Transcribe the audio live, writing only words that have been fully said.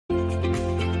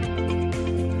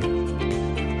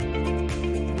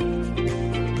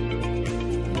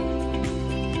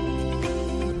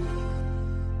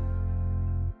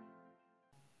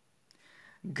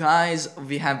Guys,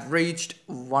 we have reached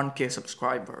 1K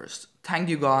subscribers. Thank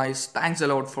you guys. Thanks a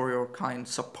lot for your kind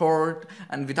support.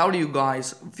 And without you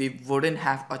guys, we wouldn't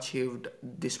have achieved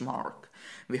this mark.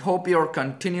 We hope your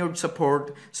continued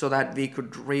support so that we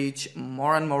could reach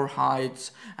more and more heights.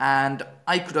 And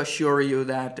I could assure you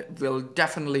that we'll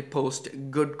definitely post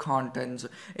good contents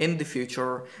in the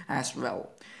future as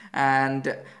well.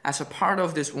 And as a part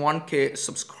of this 1K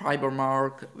subscriber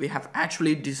mark, we have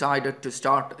actually decided to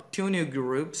start two new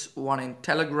groups, one in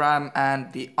Telegram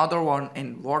and the other one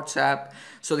in WhatsApp.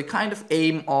 So the kind of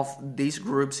aim of these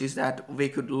groups is that we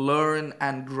could learn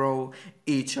and grow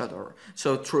each other.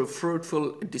 So through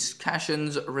fruitful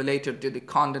discussions related to the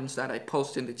contents that I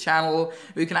post in the channel,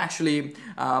 we can actually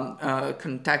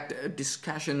conduct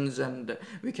discussions and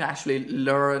we can actually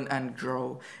learn and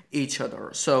grow each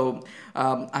other. So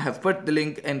I have put the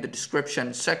link in the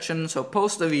description section. So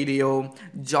post the video,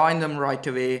 join them right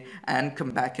away and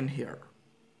come back in here.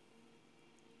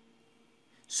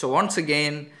 So once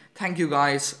again, thank you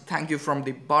guys. Thank you from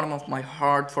the bottom of my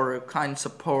heart for your kind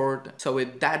support. So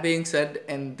with that being said,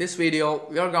 in this video,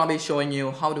 we are going to be showing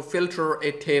you how to filter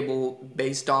a table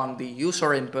based on the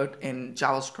user input in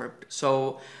JavaScript.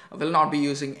 So I will not be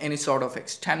using any sort of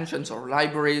extensions or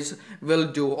libraries. We'll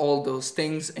do all those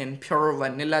things in pure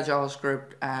vanilla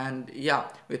JavaScript. And yeah,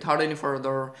 without any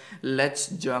further, let's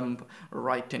jump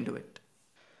right into it.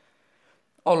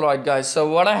 Alright guys, so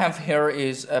what I have here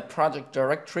is a project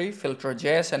directory,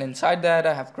 filter.js, and inside that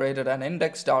I have created an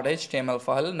index.html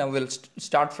file. Now we'll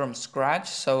start from scratch.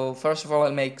 So first of all,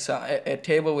 I'll make a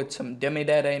table with some dummy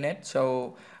data in it.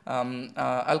 So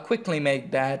I'll quickly make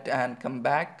that and come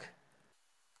back.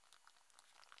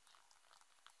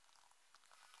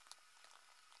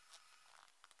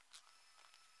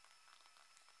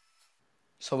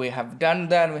 So we have done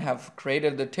that, we have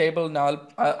created the table. Now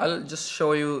I'll just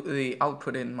show you the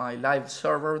output in my live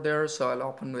server there. So I'll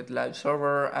open with live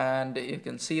server and you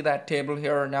can see that table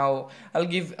here. Now I'll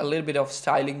give a little bit of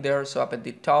styling there. So up at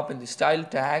the top in the style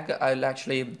tag, I'll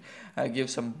actually give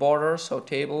some border. So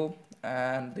table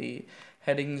and the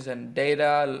headings and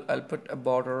data, I'll put a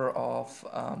border of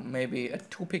maybe a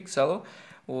 2 pixel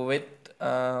with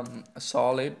a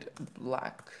solid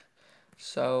black.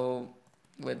 So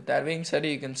with that being said,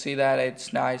 you can see that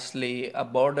it's nicely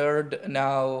bordered.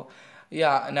 Now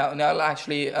I'll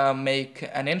actually make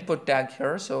an input tag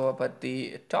here. So up at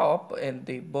the top in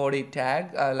the body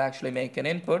tag, I'll actually make an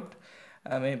input,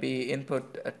 maybe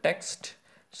input text.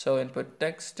 So input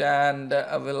text, and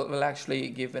we'll actually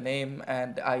give a name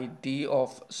and ID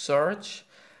of search,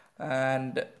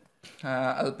 and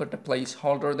I'll put a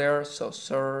placeholder there. So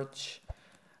search.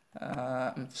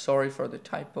 I'm sorry for the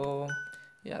typo.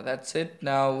 Yeah, that's it.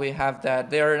 Now we have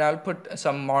that there, and I'll put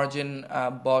some margin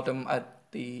bottom at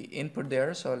the input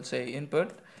there. So I'll say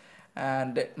input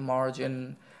and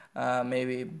margin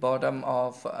maybe bottom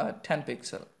of 10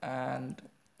 pixel, and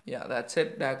yeah, that's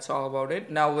it. That's all about it.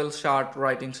 Now we'll start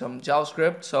writing some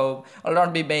JavaScript. So I'll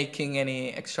not be making any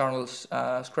external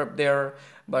script there,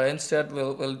 but instead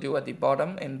we'll do at the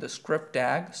bottom in the script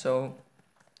tag. So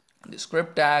the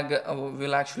script tag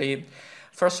will actually,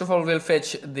 first of all, we'll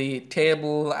fetch the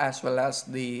table as well as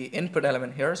the input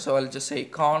element here. So I'll just say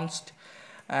const,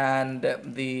 and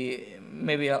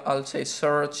maybe I'll say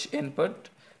search input.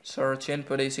 Search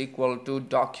input is equal to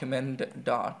document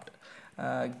dot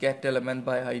get element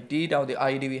by ID. Now the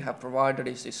ID we have provided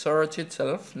is the search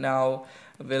itself. Now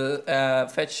we'll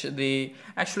fetch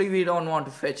actually we don't want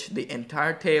to fetch the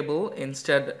entire table.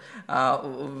 Instead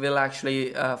we'll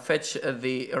actually fetch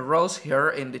the rows here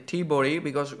in the T body,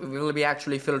 because we will be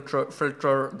actually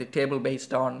filter the table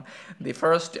based on the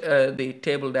first the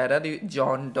table data, the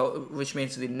John, which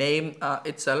means the name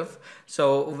itself.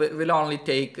 So we'll only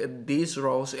take these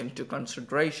rows into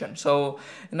consideration. So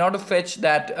in order to fetch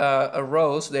that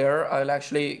rows there, I'll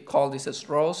actually call this as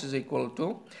rows is equal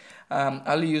to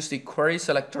I'll use the query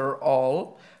selector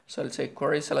all. So I'll say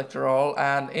query selector all,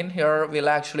 and in here we'll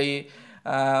actually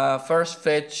first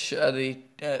fetch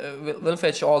we'll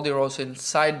fetch all the rows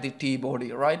inside the T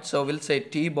body, right? So we'll say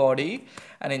T body,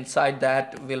 and inside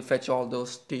that we'll fetch all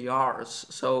those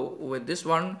TRs. So with this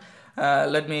one,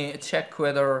 let me check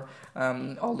whether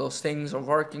all those things are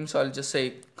working. So I'll just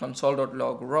say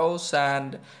console.log rows,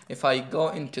 and if I go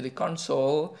into the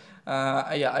console,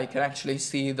 yeah, I can actually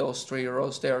see those 3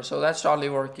 rows there. So that's totally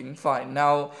working fine.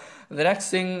 Now the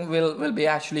next thing we'll be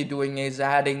actually doing is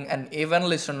adding an event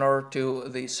listener to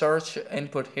the search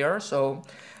input here. So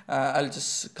I'll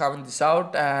just comment this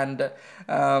out, and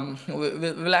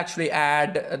we'll actually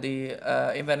add the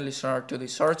event listener to the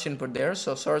search input there.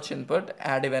 So search input,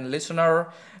 add event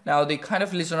listener, Now the kind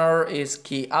of listener is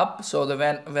key up, so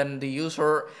when the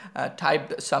user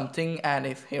typed something and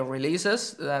if he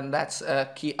releases, then that's a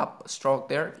key up stroke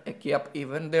there, a key up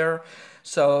event there.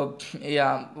 So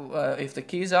yeah, if the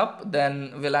key is up,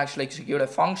 then we'll actually execute a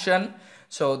function.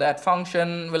 So that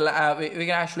function will we can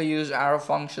actually use arrow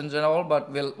functions and all,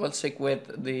 but we'll stick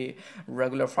with the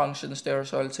regular functions there.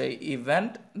 So I'll say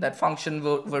event. That function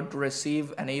would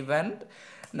receive an event.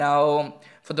 Now,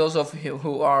 for those of you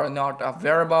who are not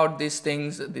aware about these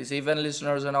things, these event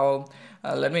listeners and all,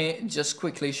 let me just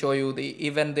quickly show you the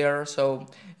event there. So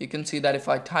you can see that if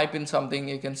I type in something,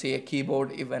 you can see a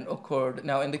keyboard event occurred.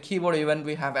 Now in the keyboard event,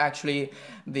 we have actually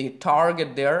the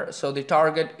target there. So the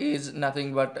target is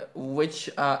nothing but which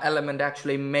element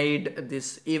actually made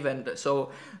this event.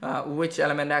 So which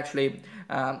element actually,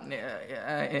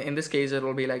 in this case, it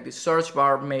will be like the search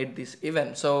bar made this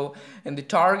event. So in the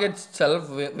target itself,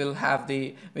 we'll have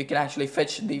we can actually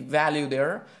fetch the value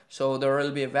there. So there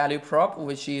will be a value prop,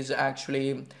 which is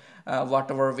actually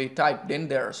whatever we typed in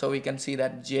there. So we can see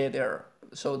that J there.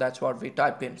 So that's what we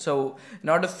typed in. So in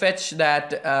order to fetch that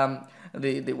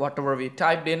the whatever we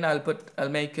typed in, I'll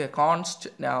make a const.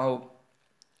 Now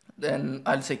then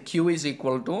I'll say Q is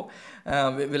equal to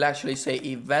we'll actually say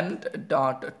event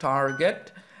dot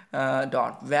target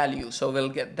dot value. So we'll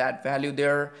get that value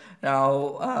there.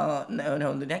 Now,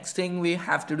 the next thing we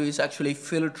have to do is actually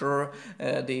filter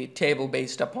the table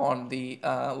based upon the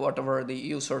whatever the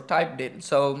user typed in.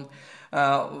 So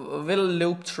we'll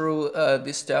loop through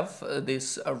this stuff,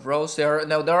 these rows there.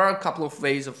 Now there are a couple of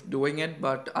ways of doing it,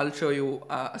 but I'll show you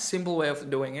a simple way of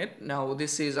doing it. Now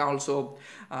this is also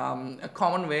a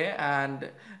common way, and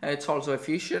it's also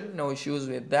efficient, no issues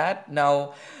with that.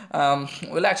 Now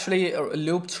we'll actually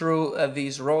loop through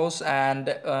these rows, and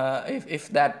if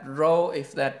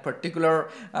that particular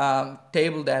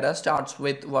table data starts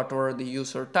with whatever the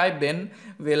user typed in,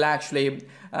 we'll actually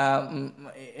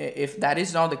if that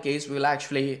is not the case, we'll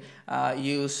actually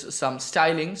use some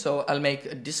styling. So I'll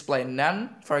make display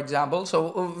none, for example.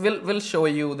 So we'll show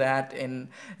you that in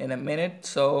a minute.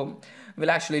 So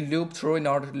we'll actually loop through. In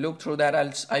order to loop through that,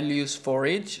 I'll use for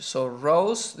each. So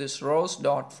rows, this rows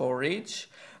dot for each.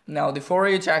 Now the for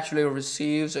each actually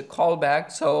receives a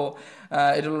callback, so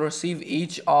it will receive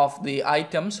each of the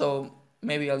items. So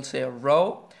maybe I'll say a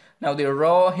row. Now the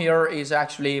row here is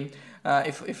actually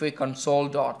if we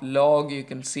console.log, you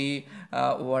can see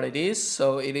what it is.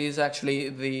 So it is actually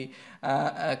the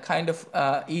kind of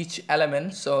each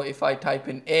element. So if I type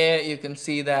in A, you can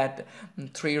see that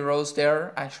 3 rows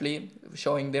there actually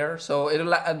showing there. So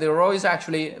the row is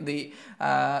actually the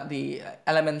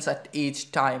elements at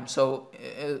each time. So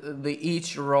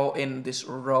each row in this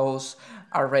rows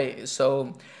array.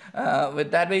 So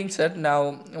with that being said,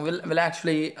 now we'll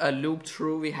actually loop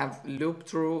through. We have looped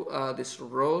through this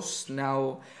rows.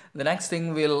 Now the next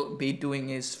thing we'll be doing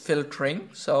is filtering.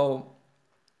 So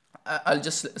I'll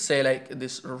just say like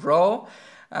this row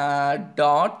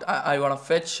dot I want to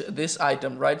fetch this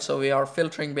item, right? So we are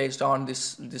filtering based on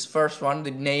this first one,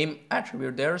 the name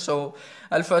attribute there. So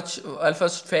I'll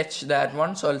first fetch that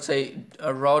one. So I'll say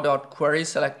row dot query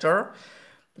selector.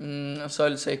 So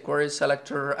I'll say query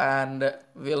selector, and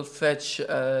we'll fetch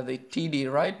the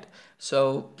TD, right?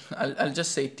 So I'll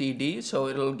just say TD, so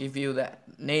it'll give you that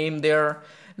name there.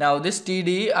 Now this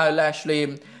TD, I'll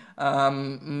actually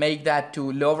make that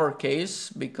to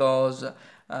lowercase, because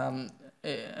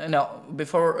now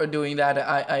before doing that,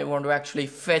 I want to actually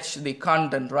fetch the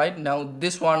content, right? Now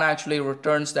this one actually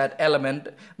returns that element,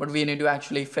 but we need to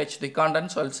actually fetch the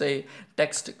content. So I'll say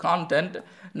text content.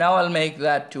 Now I'll make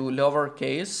that to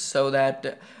lowercase, so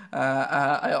that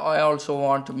I also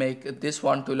want to make this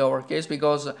one to lowercase,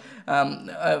 because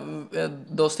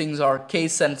those things are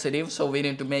case sensitive. So we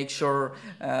need to make sure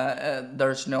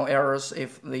there's no errors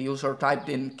if the user typed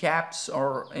in caps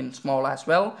or in small as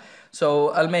well.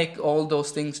 So I'll make all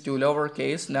those things to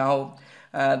lowercase. Now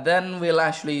then we'll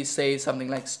actually say something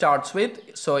like starts with.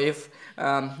 So if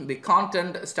the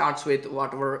content starts with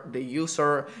whatever the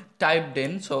user typed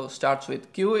in, so starts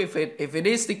with Q, if it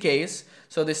is the case,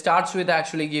 so the starts with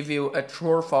actually give you a true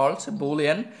or false, a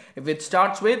boolean. If it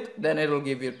starts with, then it will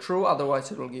give you true,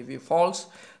 otherwise it will give you false.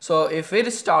 So if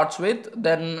it starts with,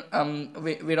 then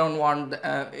we don't want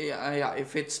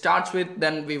if it starts with,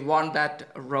 then we want that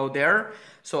row there.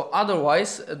 So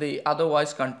otherwise, the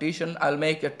otherwise condition, I'll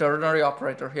make a ternary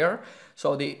operator here.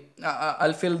 So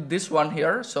I'll fill this one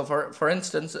here. So for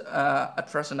instance,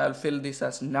 at present I'll fill this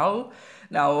as null.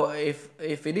 Now if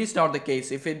it is not the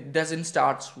case, if it doesn't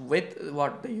start with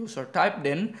what the user typed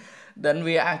in, then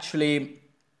we actually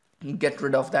get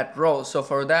rid of that row. So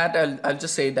for that, I'll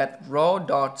just say that row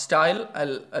dot style.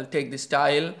 I'll take the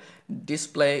style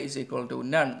display is equal to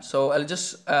none. So I'll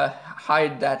just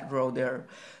hide that row there.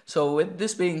 So with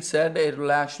this being said, it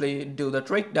will actually do the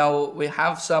trick. Now we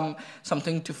have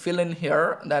something to fill in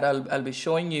here that I'll be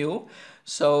showing you.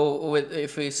 So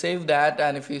if we save that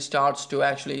and if we starts to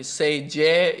actually say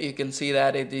J, you can see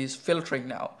that it is filtering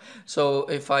now. So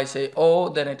if I say O,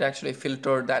 then it actually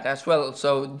filtered that as well.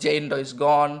 So Jane is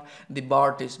gone, the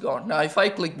Bart is gone. Now if I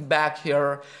click back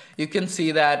here, you can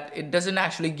see that it doesn't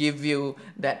actually give you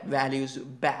that values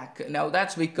back. Now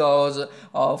that's because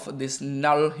of this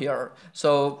null here.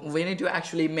 So we need to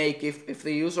actually make, if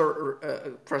the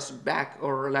user press back,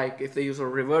 or like if the user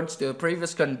reverts to the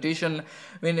previous condition,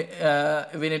 we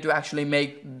need to actually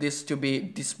make this to be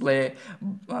display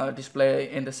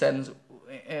in the sense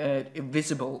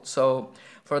visible. So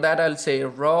for that I'll say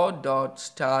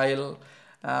raw.style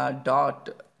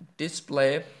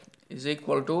 .display is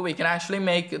equal to, we can actually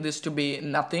make this to be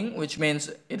nothing, which means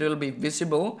it will be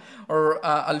visible, or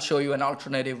I'll show you an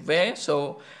alternative way.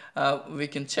 So we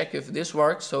can check if this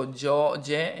works. So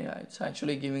it's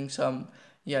actually giving some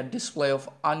display of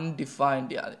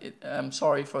undefined. I'm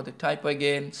sorry for the typo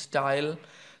again. Style.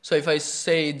 So if I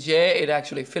say J, it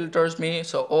actually filters me.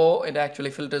 So O, it actually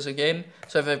filters again.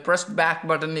 So if I press back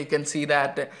button, you can see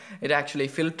that it actually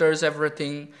filters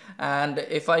everything. And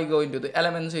if I go into the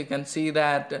elements, you can see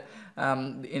that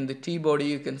in the T body,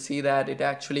 you can see that it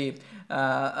actually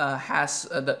has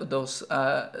those,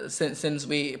 since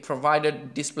we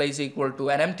provided displays equal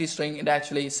to an empty string, it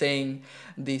actually is saying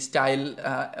the style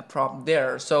prop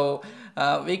there. So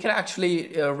we can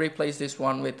actually replace this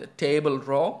one with table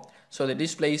row. So the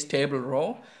display is table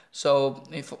row. So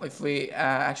if we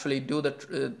actually do the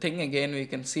thing again, we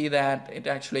can see that it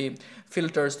actually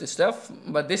filters the stuff,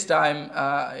 but this time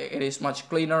it is much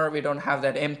cleaner. We don't have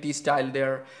that empty style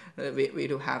there. We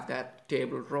do have that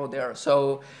table row there.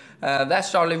 So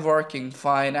that's totally working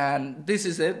fine, and this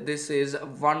is it. This is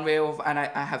one way of, and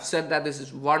I have said that this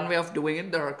is one way of doing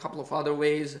it. There are a couple of other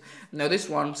ways. Now this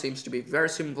one seems to be very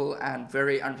simple and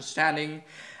very understanding.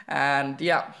 And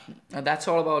yeah, that's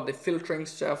all about the filtering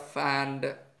stuff,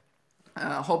 and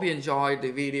hope you enjoyed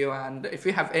the video. And if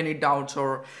you have any doubts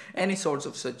or any sorts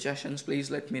of suggestions,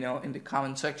 please let me know in the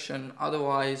comment section.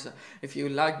 Otherwise, if you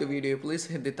like the video, please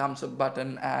hit the thumbs up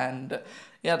button. And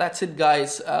yeah, that's it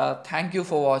guys. Thank you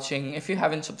for watching. If you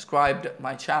haven't subscribed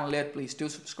my channel yet, please do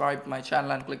subscribe my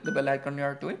channel and click the bell icon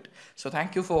near to it. So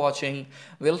thank you for watching.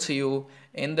 We'll see you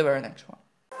in the very next one.